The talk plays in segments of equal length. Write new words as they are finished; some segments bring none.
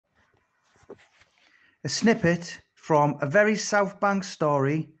A snippet from A Very South Bank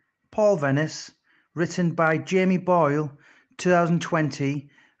Story, Paul Venis, written by Jamie Boyle, 2020,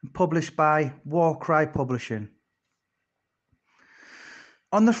 and published by War Cry Publishing.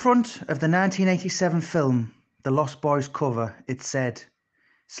 On the front of the 1987 film, The Lost Boys cover, it said,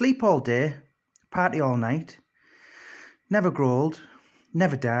 "Sleep all day, party all night, never grow old,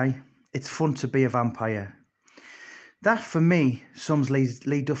 never die, it's fun to be a vampire." That, for me, sums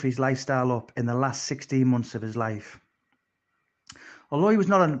Lee Duffy's lifestyle up in the last 16 months of his life. Although he was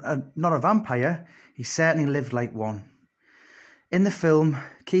not a vampire, he certainly lived like one. In the film,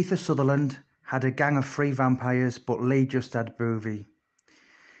 Kiefer Sutherland had a gang of 3 vampires, but Lee just had Boovie.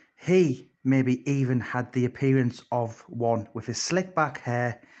 He maybe even had the appearance of one with his slick back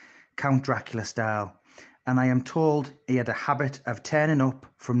hair, Count Dracula style, and I am told he had a habit of turning up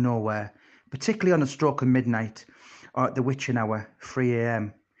from nowhere, particularly on a stroke of midnight or at the witching hour, 3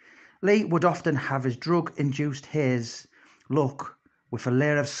 a.m. Lee would often have his drug-induced haze look with a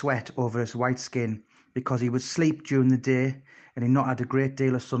layer of sweat over his white skin because he would sleep during the day and he not had a great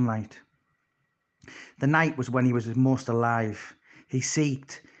deal of sunlight. The night was when he was most alive. He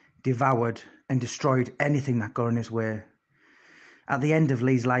seeked, devoured and destroyed anything that got in his way. At the end of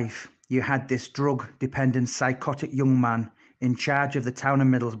Lee's life, you had this drug-dependent psychotic young man in charge of the town of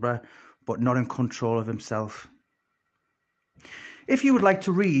Middlesbrough, but not in control of himself. If you would like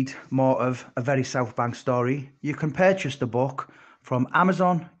to read more of A Very South Bank Story, you can purchase the book from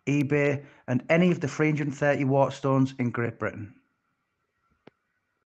Amazon, eBay and any of the 330 Waterstones in Great Britain.